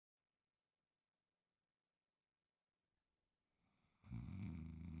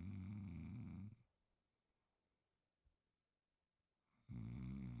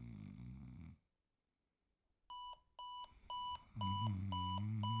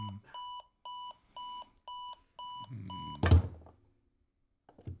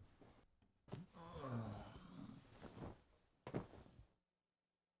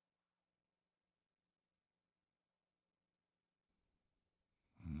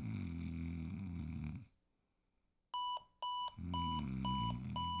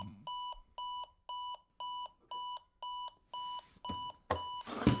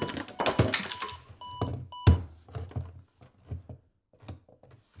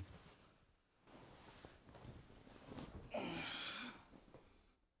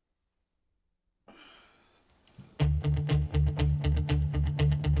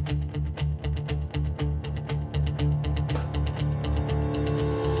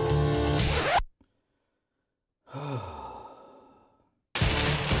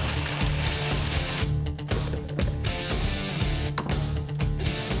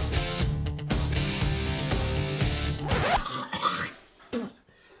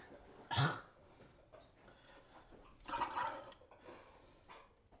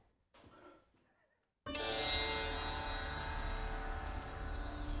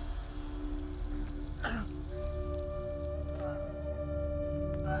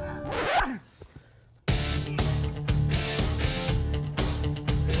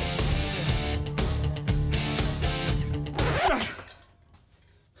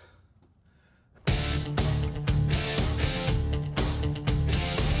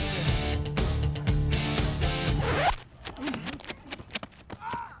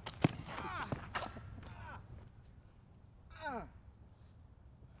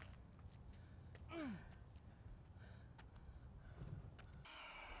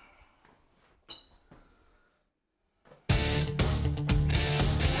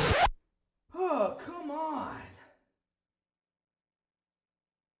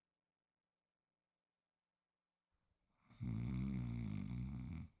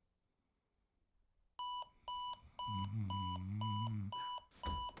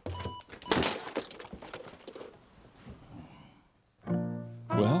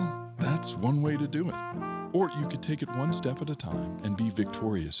one way to do it. Or you could take it one step at a time and be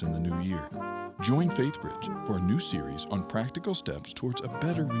victorious in the new year. Join Faithbridge for a new series on practical steps towards a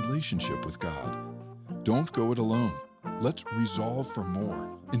better relationship with God. Don't go it alone. Let's resolve for more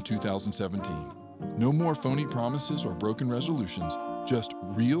in 2017. No more phony promises or broken resolutions, just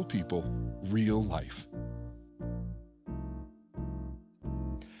real people, real life.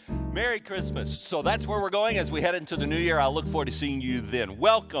 Merry Christmas. So that's where we're going as we head into the new year. I'll look forward to seeing you then.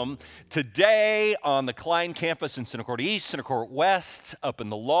 Welcome today on the Klein campus in Center Court East, Center Court West, up in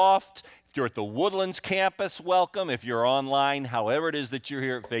the loft. If you're at the Woodlands campus, welcome. If you're online, however it is that you're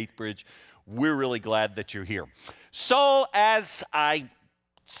here at Faithbridge, we're really glad that you're here. So as I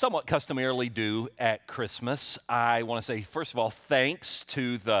somewhat customarily do at Christmas, I want to say, first of all, thanks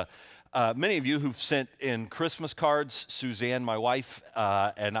to the many of you who've sent in Christmas cards. Suzanne, my wife,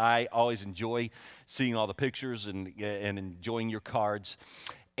 and I always enjoy seeing all the pictures and enjoying your cards.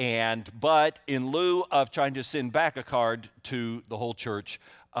 But in lieu of trying to send back a card to the whole church,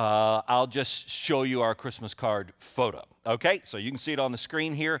 I'll just show you our Christmas card photo. Okay, so you can see it on the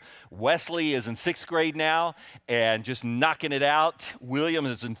screen here. Wesley is in 6th grade now and just knocking it out. William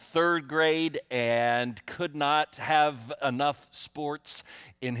is in 3rd grade and could not have enough sports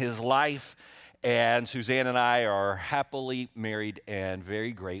in his life. And Suzanne and I are happily married and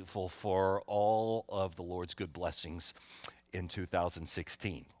very grateful for all of the Lord's good blessings in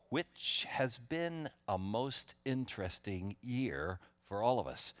 2016, which has been a most interesting year for all of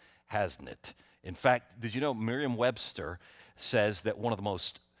us, hasn't it? In fact, did you know Merriam-Webster says that one of the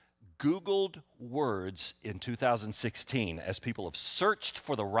most Googled words in 2016, as people have searched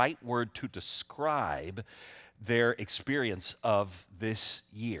for the right word to describe their experience of this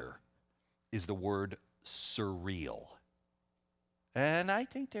year, is the word surreal. And I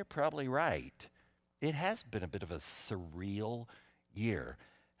think they're probably right. It has been a bit of a surreal year,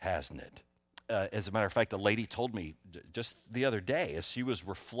 hasn't it? As a matter of fact, a lady told me just the other day, as she was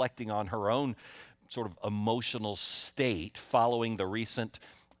reflecting on her own sort of emotional state following the recent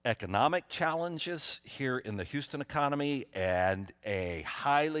economic challenges here in the Houston economy and a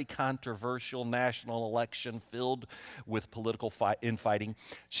highly controversial national election filled with political infighting,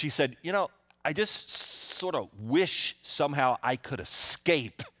 she said, you know, I just sort of wish somehow I could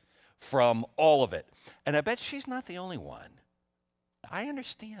escape from all of it. And I bet she's not the only one. I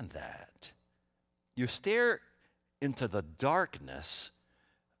understand that. You stare into the darkness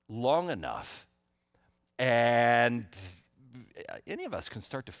long enough, and any of us can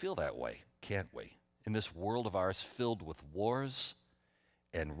start to feel that way, can't we? In this world of ours filled with wars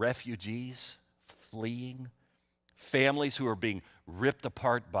and refugees fleeing, families who are being ripped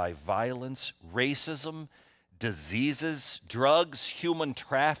apart by violence, racism, diseases, drugs, human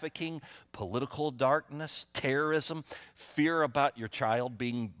trafficking, political darkness, terrorism, fear about your child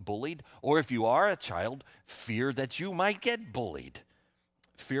being bullied, or if you are a child, fear that you might get bullied,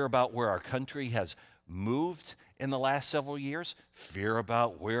 fear about where our country has moved in the last several years, fear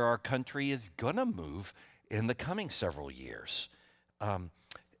about where our country is going to move in the coming several years.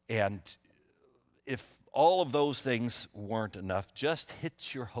 And if all of those things weren't enough, just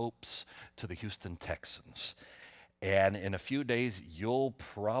hitch your hopes to the Houston Texans. And in a few days, you'll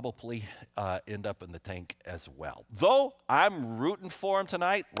probably end up in the tank as well. Though I'm rooting for him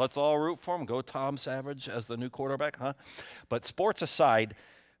tonight. Let's all root for him. Go Tom Savage as the new quarterback, huh? But sports aside,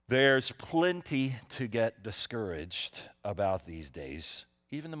 there's plenty to get discouraged about these days,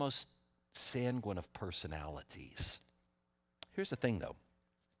 even the most sanguine of personalities. Here's the thing, though.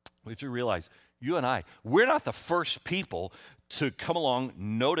 We have to realize, you and I, we're not the first people to come along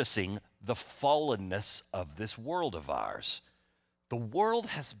noticing the fallenness of this world of ours. The world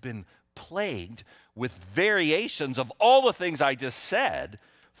has been plagued with variations of all the things I just said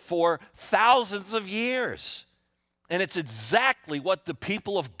for thousands of years. And it's exactly what the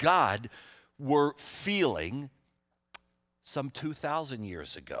people of God were feeling some 2,000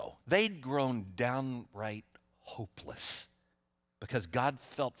 years ago. They'd grown downright hopeless because God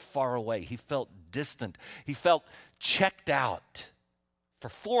felt far away. He felt distant. He felt checked out. For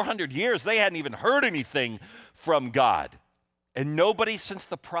 400 years, they hadn't even heard anything from God. And nobody since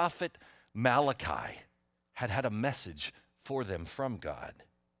the prophet Malachi had had a message for them from God.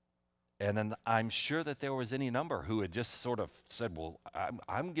 And I'm sure that there was any number who had just sort of said, well,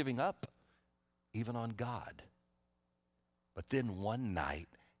 I'm giving up even on God. But then one night,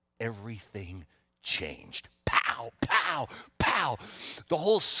 everything changed. Pow, pow, pow. The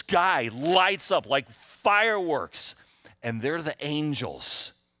whole sky lights up like fireworks. And they're the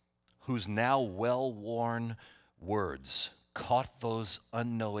angels whose now well-worn words caught those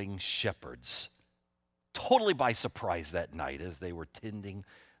unknowing shepherds totally by surprise that night as they were tending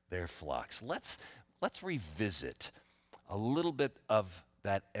their flocks. Let's revisit a little bit of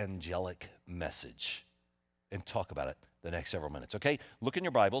that angelic message and talk about it the next several minutes, okay? Look in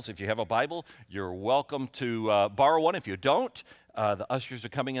your Bibles. If you have a Bible, you're welcome to borrow one. If you don't, the ushers are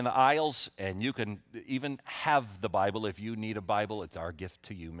coming in the aisles, and you can even have the Bible if you need a Bible. It's our gift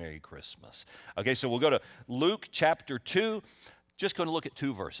to you. Merry Christmas. Okay, so we'll go to Luke chapter 2. Just going to look at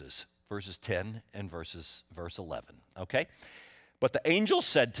two verses 10 and verse 11, okay? But the angel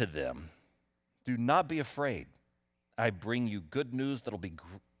said to them, "Do not be afraid. I bring you good news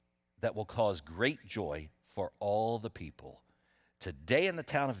that will cause great joy for all the people. Today in the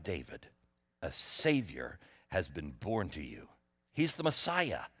town of David, a Savior has been born to you. He's the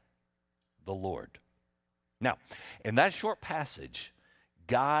Messiah, the Lord." Now, in that short passage,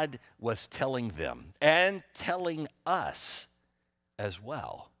 God was telling them and telling us as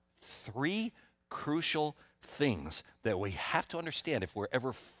well three crucial things that we have to understand if we're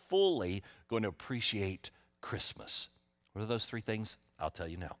ever fully going to appreciate Christmas. What are those three things? I'll tell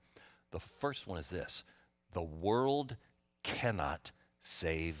you now. The first one is this: the world cannot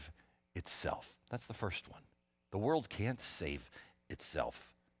save itself. That's the first one. The world can't save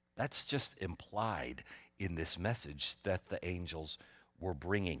itself. That's just implied in this message that the angels were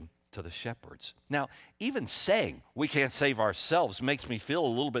bringing to the shepherds. Now, even saying we can't save ourselves makes me feel a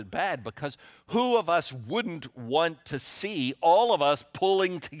little bit bad, because who of us wouldn't want to see all of us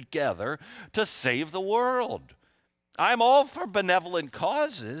pulling together to save the world? I'm all for benevolent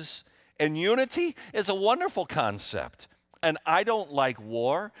causes, and unity is a wonderful concept. And I don't like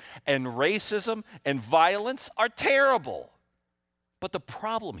war, and racism and violence are terrible. But the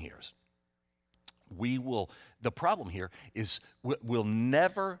problem here is we'll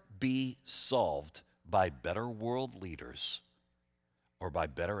never be solved by better world leaders, or by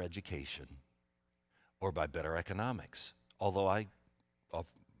better education, or by better economics. Although I'm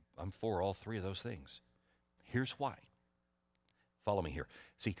for all three of those things. Here's why. Follow me here.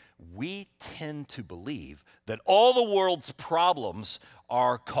 See, we tend to believe that all the world's problems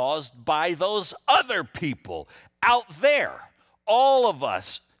are caused by those other people out there. All of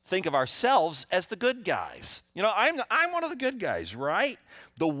us think of ourselves as the good guys. You know, I'm one of the good guys, right?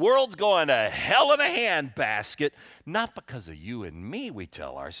 The world's going to hell in a handbasket, not because of you and me, we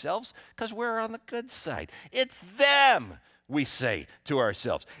tell ourselves, because we're on the good side. It's them, we say to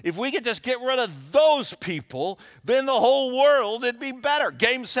ourselves. If we could just get rid of those people, then the whole world would be better.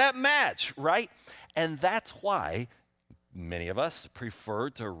 Game, set, match, right? And that's why many of us prefer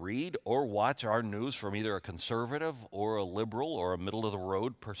to read or watch our news from either a conservative or a liberal or a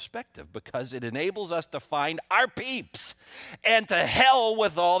middle-of-the-road perspective, because it enables us to find our peeps and to hell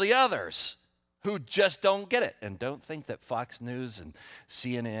with all the others who just don't get it and don't think that Fox News and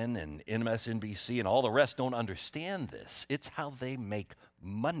CNN and MSNBC and all the rest don't understand this. It's how they make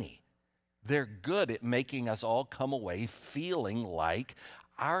money. They're good at making us all come away feeling like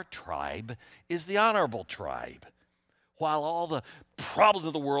our tribe is the honorable tribe, while all the problems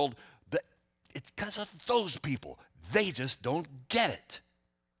of the world, it's because of those people. They just don't get it.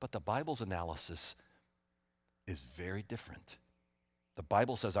 But the Bible's analysis is very different. The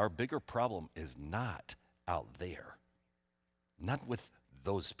Bible says our bigger problem is not out there, not with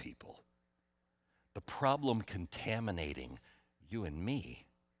those people. The problem contaminating you and me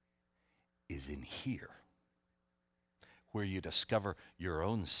is in here, where you discover your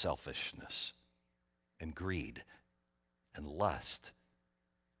own selfishness and greed and lust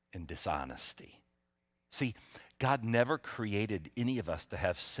and dishonesty. See, God never created any of us to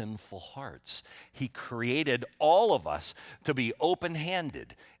have sinful hearts. He created all of us to be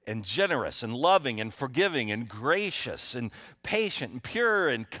open-handed and generous and loving and forgiving and gracious and patient and pure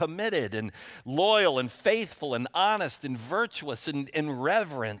and committed and loyal and faithful and honest and virtuous and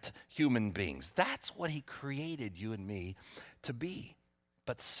reverent human beings. That's what He created you and me to be.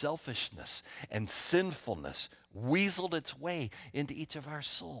 But selfishness and sinfulness weaseled its way into each of our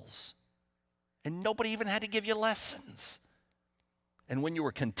souls. And nobody even had to give you lessons. And when you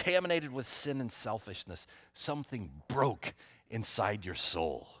were contaminated with sin and selfishness, something broke inside your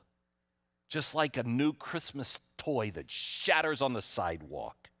soul. Just like a new Christmas toy that shatters on the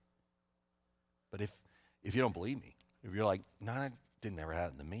sidewalk. But if you don't believe me, if you're like, no, that didn't ever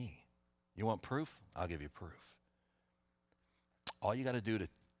happen to me. You want proof? I'll give you proof. All you got to do to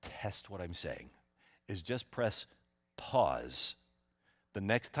test what I'm saying is just press pause the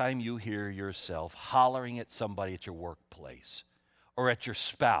next time you hear yourself hollering at somebody at your workplace, or at your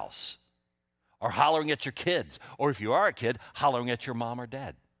spouse, or hollering at your kids, or if you are a kid, hollering at your mom or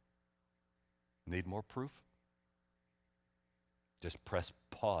dad. Need more proof? Just press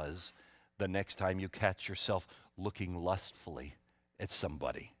pause the next time you catch yourself looking lustfully at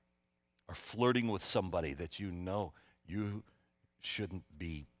somebody or flirting with somebody that you know you shouldn't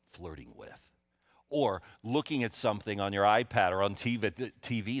be flirting with, or looking at something on your iPad or on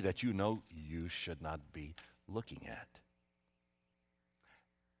TV that you know you should not be looking at.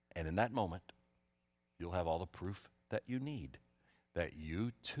 And in that moment, you'll have all the proof that you need that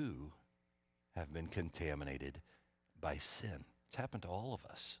you too have been contaminated by sin. It's happened to all of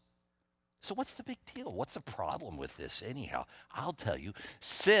us. So what's the big deal? What's the problem with this anyhow? I'll tell you,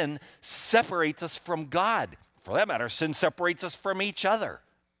 sin separates us from God. For that matter, sin separates us from each other.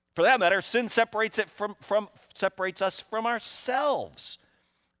 For that matter, sin separates us from ourselves.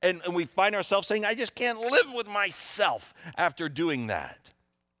 And we find ourselves saying, I just can't live with myself after doing that.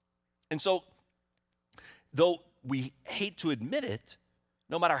 And so, though we hate to admit it,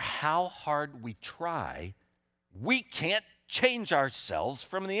 no matter how hard we try, we can't change ourselves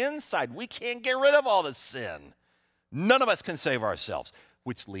from the inside. We can't get rid of all the sin. None of us can save ourselves,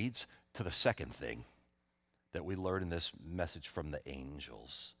 which leads to the second thing that we learn in this message from the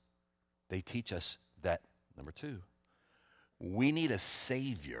angels. They teach us that, number two, we need a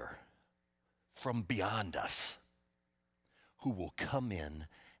Savior from beyond us who will come in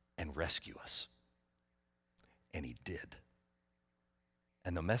and rescue us. And he did.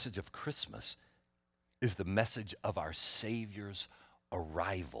 And the message of Christmas is the message of our Savior's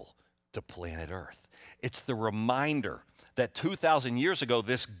arrival to planet Earth. It's the reminder that 2,000 years ago,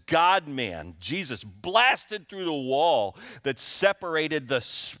 this God-man, Jesus, blasted through the wall that separated the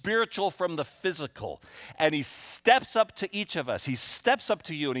spiritual from the physical. And he steps up to each of us. He steps up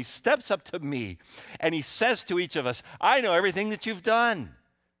to you and he steps up to me. And he says to each of us, I know everything that you've done.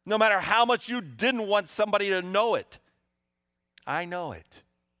 No matter how much you didn't want somebody to know it. I know it.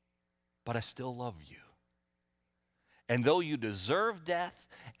 But I still love you. And though you deserve death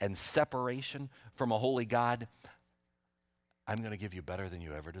and separation from a holy God, I'm going to give you better than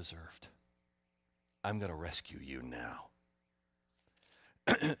you ever deserved. I'm going to rescue you now.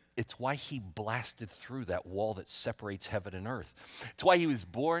 It's why he blasted through that wall that separates heaven and earth. It's why he was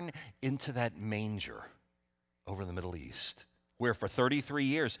born into that manger over in the Middle East, where for 33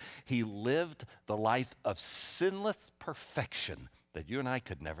 years he lived the life of sinless perfection that you and I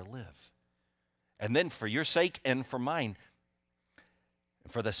could never live. And then for your sake and for mine,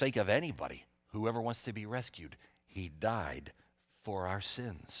 and for the sake of anybody, whoever wants to be rescued, he died for our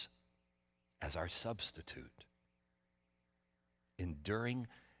sins as our substitute, enduring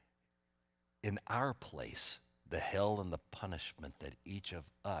in our place the hell and the punishment that each of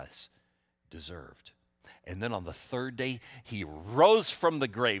us deserved. And then on the third day, he rose from the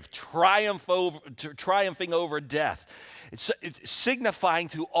grave, triumphing over death. It's signifying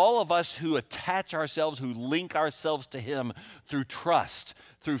to all of us who attach ourselves, who link ourselves to him through trust,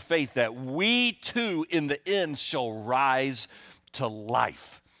 through faith, that we too in the end shall rise to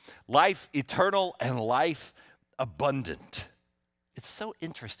life. Life eternal and life abundant. It's so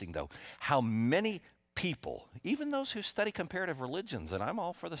interesting, though, how many people, even those who study comparative religions, and I'm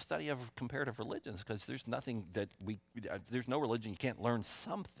all for the study of comparative religions because there's no religion you can't learn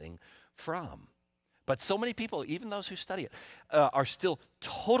something from. But so many people, even those who study it, are still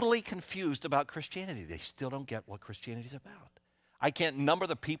totally confused about Christianity. They still don't get what Christianity is about. I can't number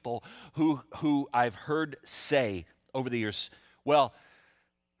the people who I've heard say over the years, well,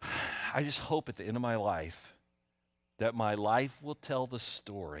 I just hope at the end of my life that my life will tell the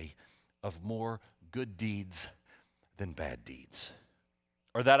story of more good deeds than bad deeds.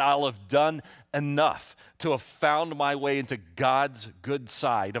 Or that I'll have done enough to have found my way into God's good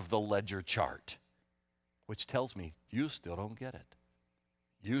side of the ledger chart. Which tells me you still don't get it.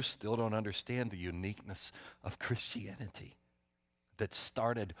 You still don't understand the uniqueness of Christianity that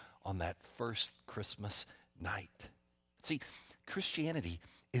started on that first Christmas night. See, Christianity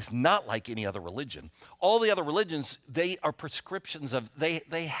is not like any other religion. All the other religions, they are prescriptions of,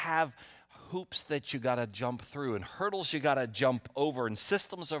 they have hoops that you got to jump through and hurdles you got to jump over and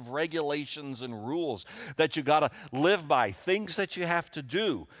systems of regulations and rules that you got to live by, things that you have to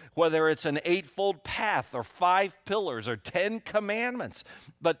do, whether it's an 8-fold path or 5 pillars or 10 commandments.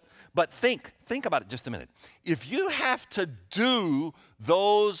 But think about it just a minute. If you have to do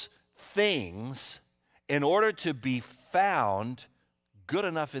those things in order to be found good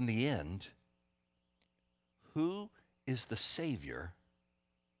enough in the end, who is the Savior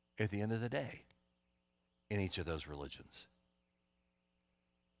at the end of the day in each of those religions?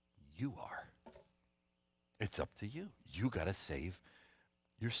 You are. It's up to you. You got to save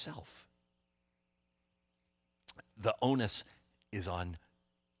yourself. The onus is on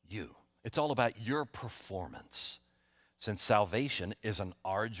you. It's all about your performance. Since salvation is an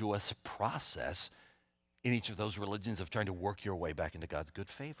arduous process in each of those religions of trying to work your way back into God's good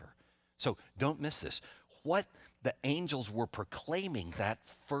favor. So don't miss this. What the angels were proclaiming that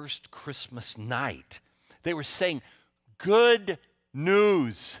first Christmas night, they were saying, good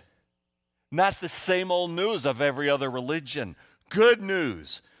news. Not the same old news of every other religion. Good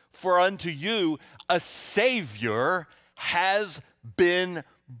news. For unto you a Savior has been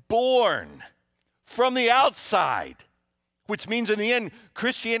born from the outside. Which means in the end,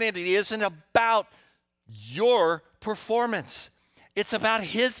 Christianity isn't about your performance. It's about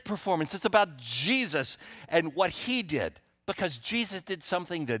his performance. It's about Jesus and what he did. Because Jesus did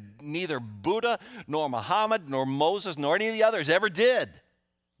something that neither Buddha, nor Muhammad, nor Moses, nor any of the others ever did.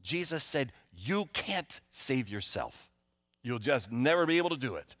 Jesus said, you can't save yourself. You'll just never be able to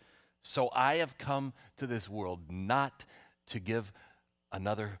do it. So I have come to this world not to give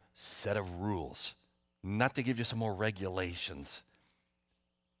another set of rules, not to give you some more regulations,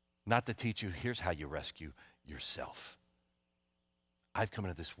 not to teach you, here's how you rescue yourself. I've come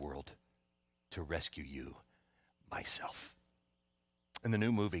into this world to rescue you, myself. In the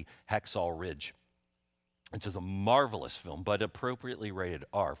new movie, Hacksaw Ridge, which is a marvelous film, but appropriately rated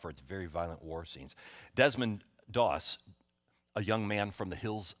R for its very violent war scenes, Desmond Doss, a young man from the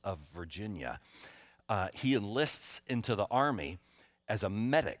hills of Virginia, he enlists into the army as a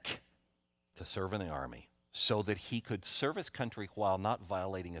medic to serve in the army so that he could serve his country while not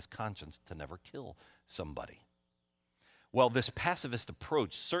violating his conscience to never kill somebody. Well, this pacifist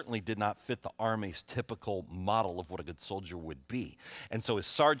approach certainly did not fit the Army's typical model of what a good soldier would be. And so his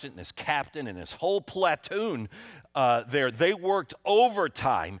sergeant and his captain and his whole platoon they worked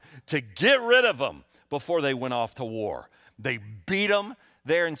overtime to get rid of him before they went off to war. They beat him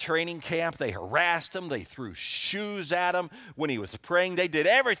there in training camp. They harassed him. They threw shoes at him when he was praying. They did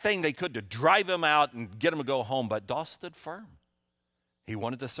everything they could to drive him out and get him to go home. But Doss stood firm. He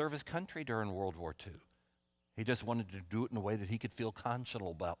wanted to serve his country during World War II. He just wanted to do it in a way that he could feel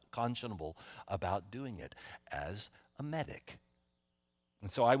conscionable about doing it as a medic. And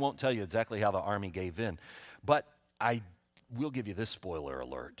so I won't tell you exactly how the Army gave in, but I will give you this spoiler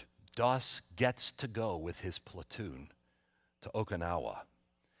alert. Doss gets to go with his platoon to Okinawa,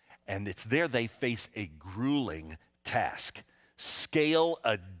 and it's there they face a grueling task. Scale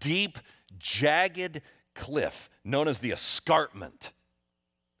a deep, jagged cliff known as the escarpment,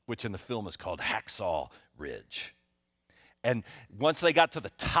 which in the film is called Hacksaw Ridge. And once they got to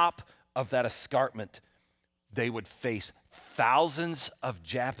the top of that escarpment, they would face thousands of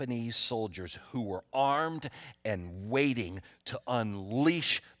Japanese soldiers who were armed and waiting to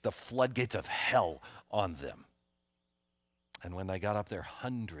unleash the floodgates of hell on them. And when they got up there,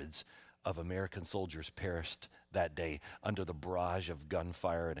 hundreds of American soldiers perished that day under the barrage of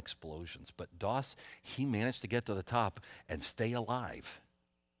gunfire and explosions. But Doss, he managed to get to the top and stay alive.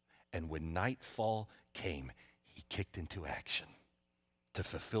 And when nightfall came, he kicked into action to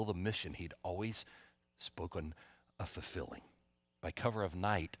fulfill the mission he'd always spoken of fulfilling. By cover of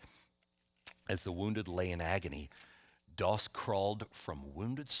night, as the wounded lay in agony, Doss crawled from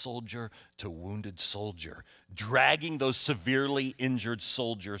wounded soldier to wounded soldier, dragging those severely injured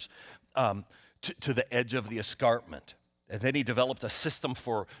soldiers to the edge of the escarpment. And then he developed a system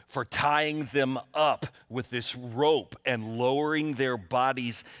for tying them up with this rope and lowering their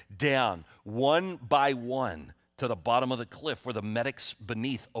bodies down one by one to the bottom of the cliff, where the medics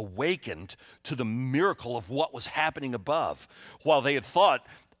beneath awakened to the miracle of what was happening above, while they had thought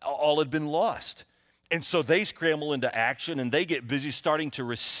all had been lost. And so they scramble into action and they get busy starting to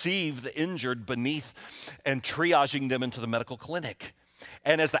receive the injured beneath and triaging them into the medical clinic.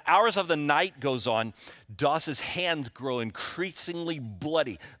 And as the hours of the night goes on, Doss's hands grow increasingly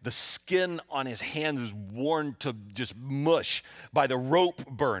bloody. The skin on his hands is worn to just mush by the rope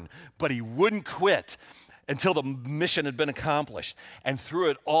burn, but he wouldn't quit until the mission had been accomplished. And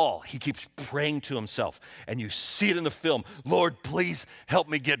through it all, he keeps praying to himself. And you see it in the film, Lord, please help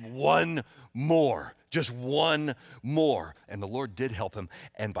me get one more. Just one more. And the Lord did help him.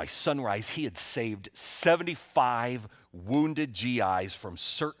 And by sunrise, he had saved 75 wounded GIs from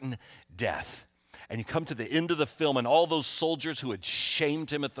certain death. And you come to the end of the film, and all those soldiers who had shamed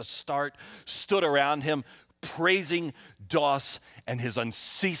him at the start stood around him, praising Doss and his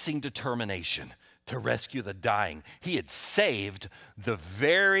unceasing determination to rescue the dying. He had saved the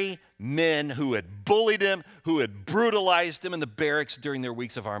very men who had bullied him, who had brutalized him in the barracks during their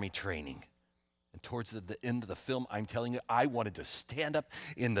weeks of army training. And towards the end of the film, I'm telling you, I wanted to stand up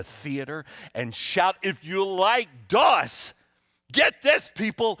in the theater and shout, if you like Doss, get this,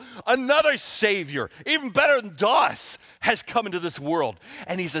 people, another Savior, even better than Doss, has come into this world.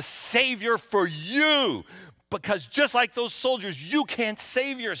 And he's a Savior for you, because just like those soldiers, you can't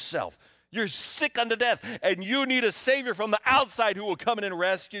save yourself. You're sick unto death, and you need a Savior from the outside who will come in and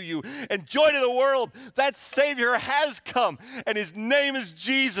rescue you. And joy to the world, that Savior has come, and his name is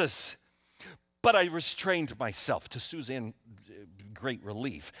Jesus. But I restrained myself, to Suzanne's great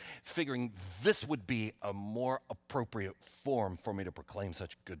relief, figuring this would be a more appropriate form for me to proclaim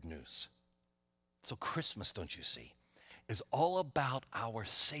such good news. So Christmas, don't you see, is all about our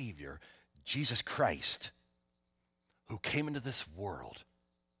Savior, Jesus Christ, who came into this world,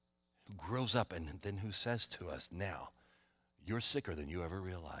 who grows up, and then who says to us, now, you're sicker than you ever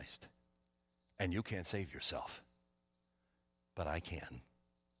realized, and you can't save yourself, but I can,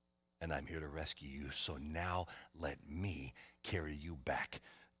 and I'm here to rescue you, so now let me carry you back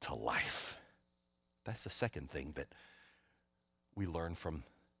to life. That's the second thing that we learn from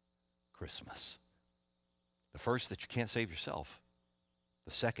Christmas. The first, that you can't save yourself.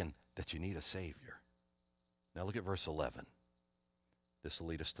 The second, that you need a Savior. Now look at verse 11. This will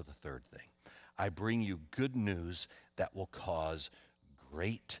lead us to the third thing. I bring you good news that will cause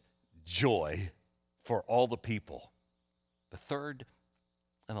great joy for all the people. The third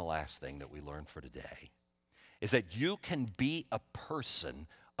and the last thing that we learn for today is that you can be a person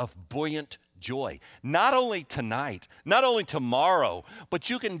of buoyant joy. Not only tonight, not only tomorrow, but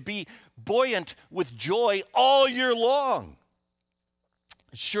you can be buoyant with joy all year long.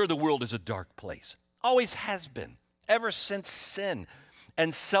 Sure, the world is a dark place. Always has been, ever since sin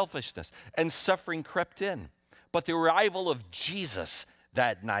and selfishness and suffering crept in. But the arrival of Jesus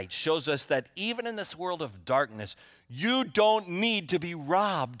that night shows us that even in this world of darkness, you don't need to be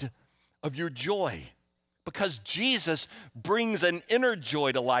robbed of your joy, because Jesus brings an inner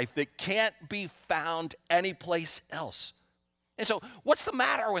joy to life that can't be found anyplace else. And so, what's the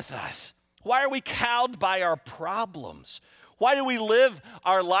matter with us? Why are we cowed by our problems? Why do we live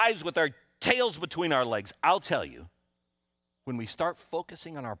our lives with our tails between our legs? I'll tell you. When we start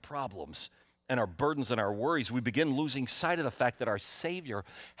focusing on our problems and our burdens and our worries, we begin losing sight of the fact that our Savior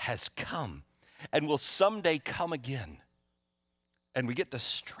has come and will someday come again. And we get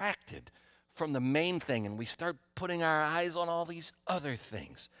distracted from the main thing, and we start putting our eyes on all these other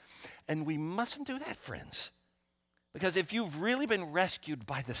things. And we mustn't do that, friends. Because if you've really been rescued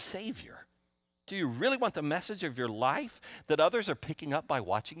by the Savior, do you really want the message of your life that others are picking up by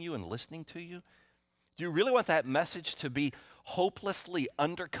watching you and listening to you? Do you really want that message to be hopelessly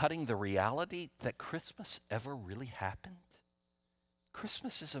undercutting the reality that Christmas ever really happened?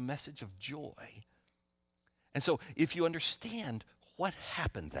 Christmas is a message of joy. And so if you understand what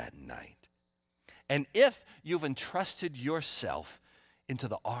happened that night, and if you've entrusted yourself into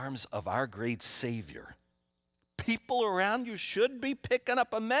the arms of our great Savior, people around you should be picking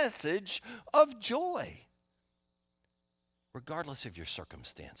up a message of joy, regardless of your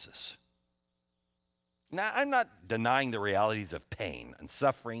circumstances. Now, I'm not denying the realities of pain and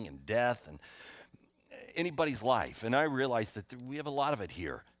suffering and death and anybody's life. And I realize that we have a lot of it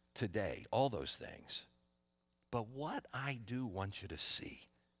here today, all those things. But what I do want you to see,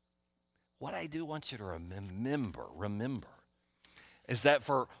 what I do want you to remember, is that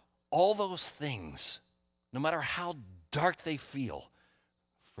for all those things, no matter how dark they feel,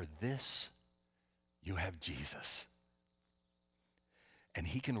 for this, you have Jesus. And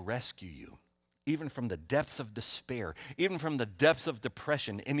he can rescue you, even from the depths of despair, even from the depths of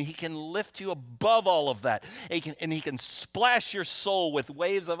depression, and he can lift you above all of that. And he can splash your soul with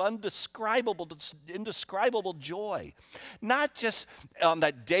waves of indescribable joy. Not just on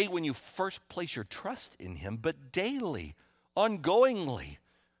that day when you first place your trust in him, but daily, ongoingly,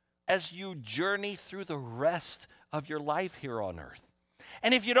 as you journey through the rest of your life here on earth.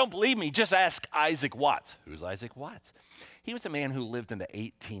 And if you don't believe me, just ask Isaac Watts. Who's Isaac Watts? He was a man who lived in the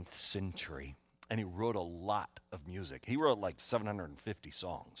 18th century. And he wrote a lot of music. He wrote like 750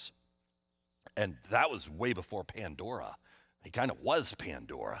 songs. And that was way before Pandora. He kind of was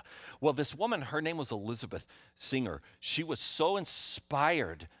Pandora. Well, this woman, her name was Elizabeth Singer. She was so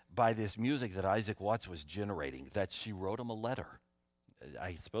inspired by this music that Isaac Watts was generating that she wrote him a letter.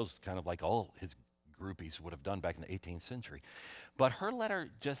 I suppose kind of like all his groupies would have done back in the 18th century. But her letter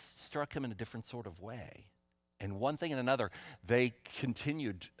just struck him in a different sort of way. And one thing and another, they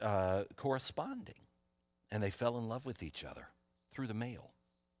continued corresponding. And they fell in love with each other through the mail.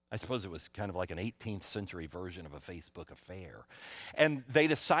 I suppose it was kind of like an 18th century version of a Facebook affair. And they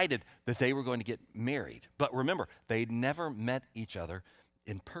decided that they were going to get married. But remember, they'd never met each other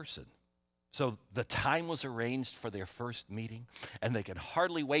in person. So the time was arranged for their first meeting, and they could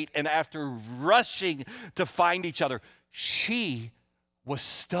hardly wait. And after rushing to find each other, she was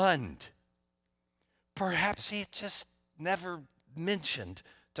stunned. Perhaps he just never mentioned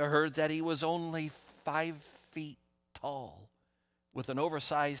to her that he was only 5 feet tall. with an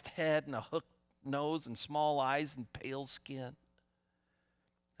oversized head and a hooked nose and small eyes and pale skin.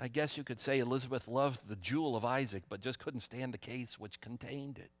 I guess you could say Elizabeth loved the jewel of Isaac, but just couldn't stand the case which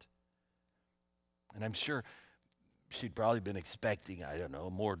contained it. And I'm sure she'd probably been expecting, I don't know,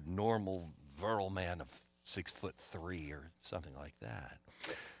 a more normal, virile man of 6'3" or something like that.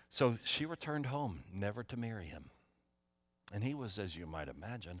 So she returned home, never to marry him. And he was, as you might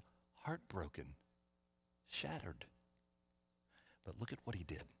imagine, heartbroken, shattered. But look at what he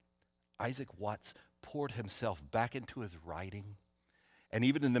did. Isaac Watts poured himself back into his writing, and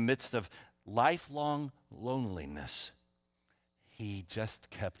even in the midst of lifelong loneliness, he just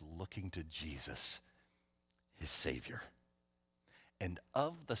kept looking to Jesus, his Savior. And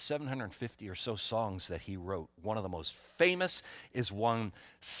of the 750 or so songs that he wrote, one of the most famous is one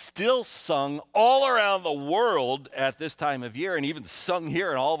still sung all around the world at this time of year, and even sung here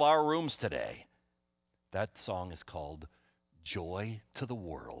in all of our rooms today. That song is called Joy to the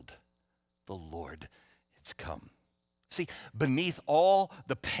World. The Lord is come. See, beneath all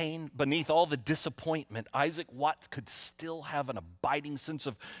the pain, beneath all the disappointment, Isaac Watts could still have an abiding sense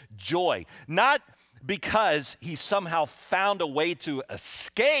of joy. Not because he somehow found a way to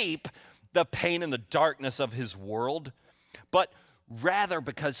escape the pain and the darkness of his world, but rather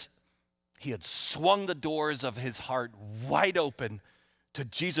because he had swung the doors of his heart wide open to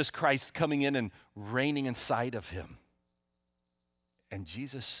Jesus Christ coming in and reigning inside of him. And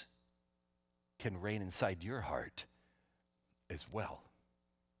Jesus can reign inside your heart as well.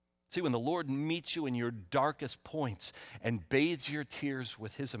 See, when the Lord meets you in your darkest points and bathes your tears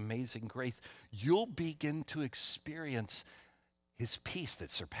with his amazing grace, you'll begin to experience his peace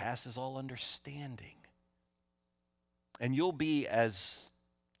that surpasses all understanding. And you'll be, as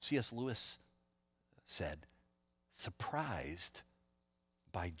C.S. Lewis said, surprised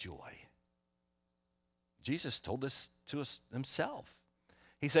by joy. Jesus told this to us himself.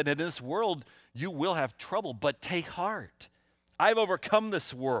 He said, in this world you will have trouble, but take heart. I've overcome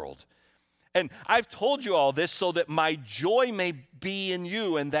this world. And I've told you all this so that my joy may be in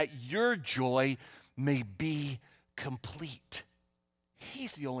you and that your joy may be complete.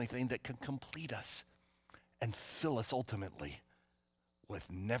 He's the only thing that can complete us and fill us ultimately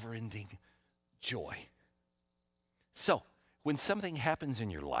with never-ending joy. So, when something happens in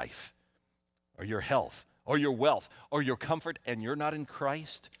your life, or your health, or your wealth, or your comfort, and you're not in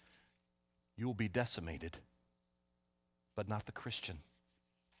Christ, you will be decimated. But not the Christian.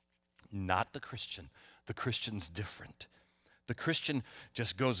 Not the Christian. The Christian's different. The Christian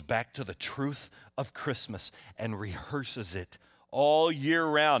just goes back to the truth of Christmas and rehearses it all year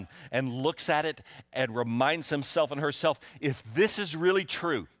round and looks at it and reminds himself and herself, if this is really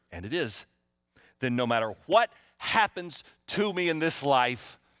true, and it is, then no matter what happens to me in this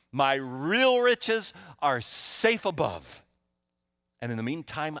life, my real riches are safe above. And in the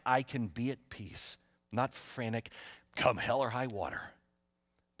meantime, I can be at peace, not frantic, come hell or high water,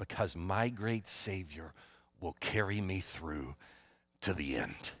 because my great Savior will carry me through to the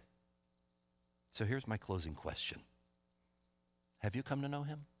end. So here's my closing question. Have you come to know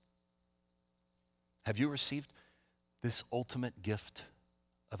him? Have you received this ultimate gift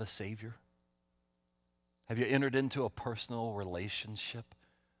of a Savior? Have you entered into a personal relationship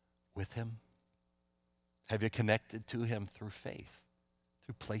with him? Have you connected to him through faith,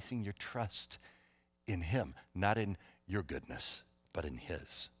 through placing your trust in him, not in your goodness, but in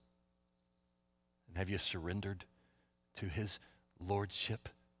his? And have you surrendered to his lordship,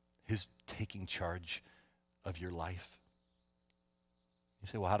 his taking charge of your life? You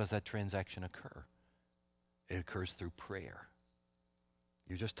say, well, how does that transaction occur? It occurs through prayer.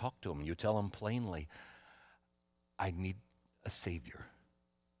 You just talk to him. You tell him plainly, I need a Savior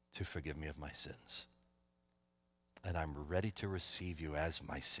to forgive me of my sins. And I'm ready to receive you as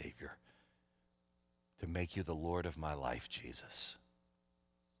my Savior, to make you the Lord of my life, Jesus.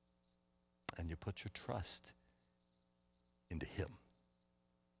 And you put your trust into him.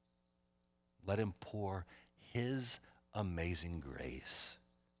 Let him pour his amazing grace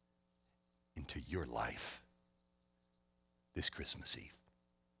into your life this Christmas Eve.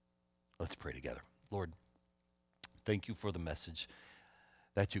 Let's pray together. Lord, thank you for the message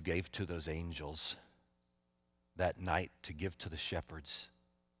that you gave to those angels that night to give to the shepherds,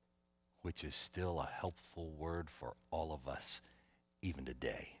 which is still a helpful word for all of us even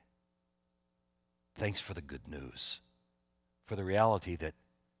today. Thanks for the good news, for the reality that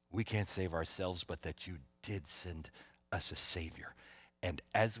we can't save ourselves, but that you did send us a Savior. And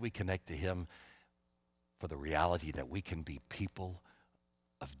as we connect to him, for the reality that we can be people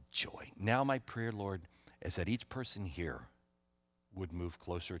of joy. Now my prayer, Lord, is that each person here would move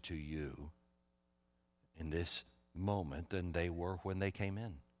closer to you in this moment than they were when they came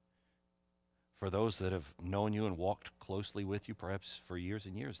in. For those that have known you and walked closely with you, perhaps for years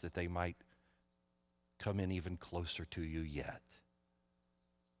and years, that they might come in even closer to you yet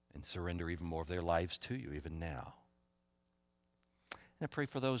and surrender even more of their lives to you even now. And I pray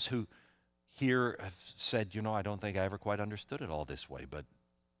for those who here have said, I don't think I ever quite understood it all this way, but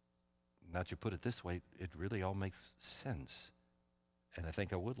now that you put it this way, it really all makes sense. And I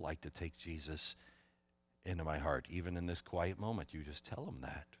think I would like to take Jesus into my heart. Even in this quiet moment, you just tell him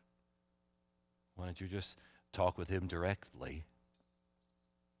that. Why don't you just talk with him directly?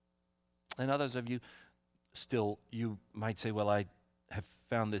 And others of you still, you might say, well, I have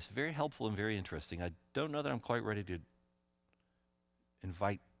found this very helpful and very interesting. I don't know that I'm quite ready to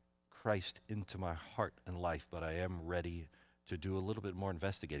invite Christ into my heart and life, but I am ready to do a little bit more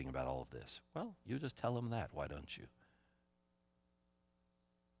investigating about all of this. Well, you just tell him that, why don't you?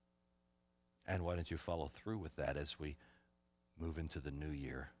 And why don't you follow through with that as we move into the new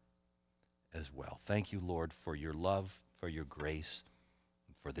year as well? Thank you, Lord, for your love, for your grace,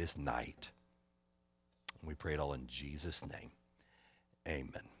 for this night. We pray it all in Jesus' name.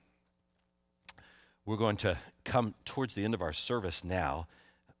 Amen. We're going to come towards the end of our service now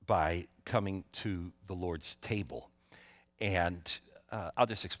by coming to the Lord's table. And I'll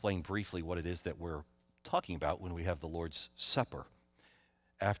just explain briefly what it is that we're talking about when we have the Lord's Supper.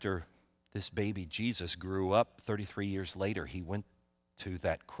 After this baby Jesus grew up 33 years later, he went to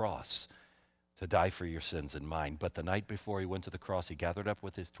that cross to die for your sins and mine. But the night before he went to the cross, he gathered up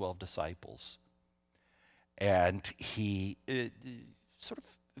with his 12 disciples. And he sort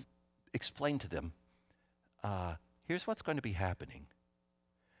of explained to them, here's what's going to be happening.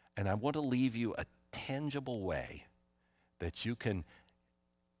 And I want to leave you a tangible way that you can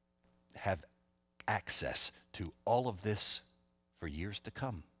have access to all of this for years to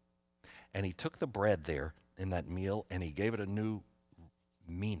come. And he took the bread there in that meal and he gave it a new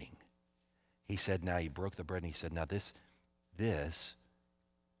meaning. He said, now he broke the bread and he said, now this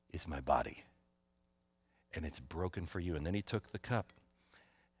is my body. And it's broken for you. And then he took the cup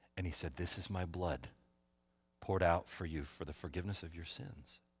and he said, this is my blood poured out for you for the forgiveness of your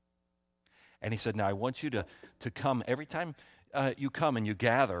sins. And he said, now I want you to come. Every time you come and you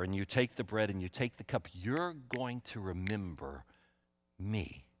gather and you take the bread and you take the cup, you're going to remember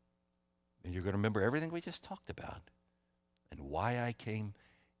me. And you're going to remember everything we just talked about and why I came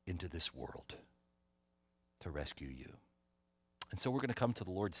into this world to rescue you. And so we're going to come to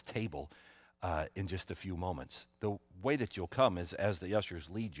the Lord's table in just a few moments. The way that you'll come is as the ushers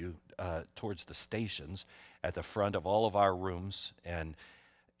lead you towards the stations at the front of all of our rooms. And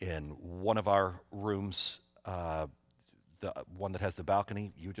in one of our rooms, the one that has the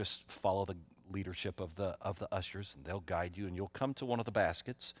balcony, you just follow the leadership of the ushers, and they'll guide you. And you'll come to one of the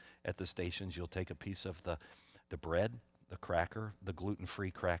baskets at the stations. You'll take a piece of the bread, the cracker, the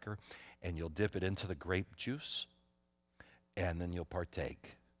gluten-free cracker, and you'll dip it into the grape juice, and then you'll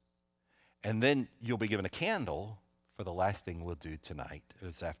partake. And then you'll be given a candle for the last thing we'll do tonight,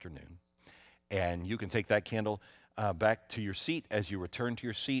 this afternoon. And you can take that candle back to your seat as you return to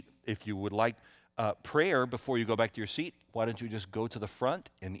your seat. If you would like prayer before you go back to your seat, why don't you just go to the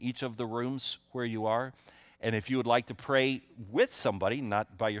front in each of the rooms where you are. And if you would like to pray with somebody,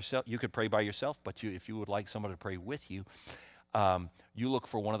 not by yourself, you could pray by yourself, but if you would like someone to pray with you, you look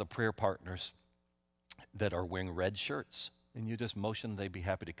for one of the prayer partners that are wearing red shirts. And you just motion they'd be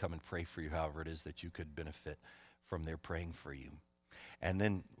happy to come and pray for you, however it is that you could benefit from their praying for you. And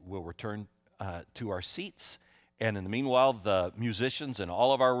then we'll return to our seats. And in the meanwhile, the musicians in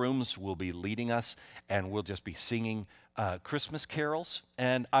all of our rooms will be leading us, and we'll just be singing Christmas carols.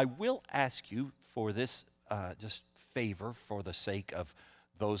 And I will ask you for this just favor for the sake of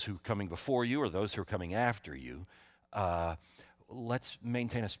those who are coming before you or those who are coming after you. Let's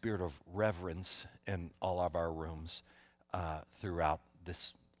maintain a spirit of reverence in all of our rooms throughout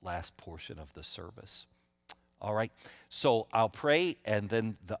this last portion of the service. All right, so I'll pray, and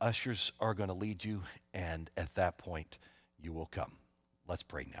then the ushers are going to lead you, and at that point, you will come. Let's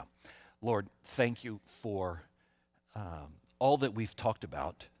pray now. Lord, thank you for all that we've talked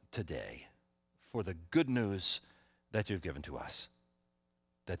about today, for the good news that you've given to us,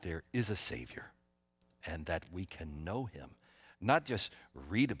 that there is a Savior, and that we can know him, not just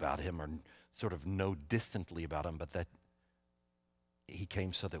read about him or sort of know distantly about him, but that he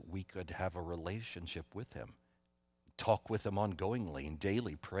came so that we could have a relationship with him, talk with him ongoingly and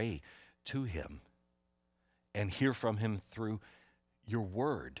daily, pray to him, and hear from him through your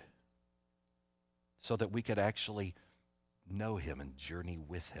word so that we could actually know him and journey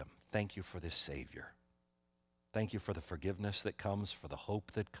with him. Thank you for this Savior. Thank you for the forgiveness that comes, for the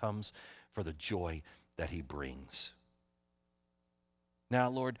hope that comes, for the joy that he brings. Now,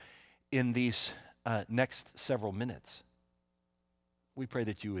 Lord, in these next several minutes, we pray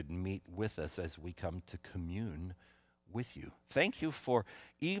that you would meet with us as we come to commune with you. Thank you for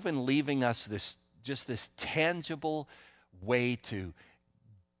even leaving us this tangible way to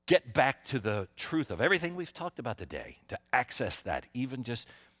get back to the truth of everything we've talked about today, to access that, even just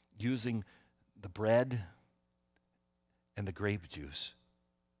using the bread and the grape juice.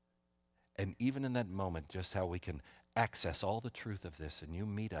 And even in that moment, just how we can access all the truth of this, and you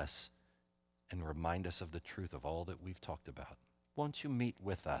meet us and remind us of the truth of all that we've talked about. Won't you meet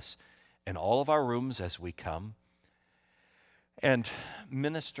with us in all of our rooms as we come and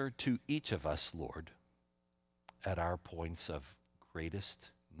minister to each of us, Lord, at our points of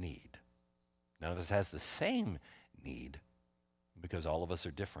greatest need. None of us has the same need because all of us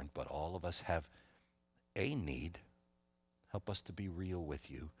are different, but all of us have a need. Help us to be real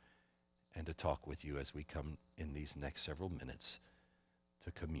with you and to talk with you as we come in these next several minutes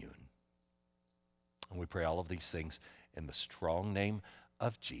to commune. And we pray all of these things in the strong name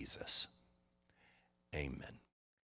of Jesus. Amen.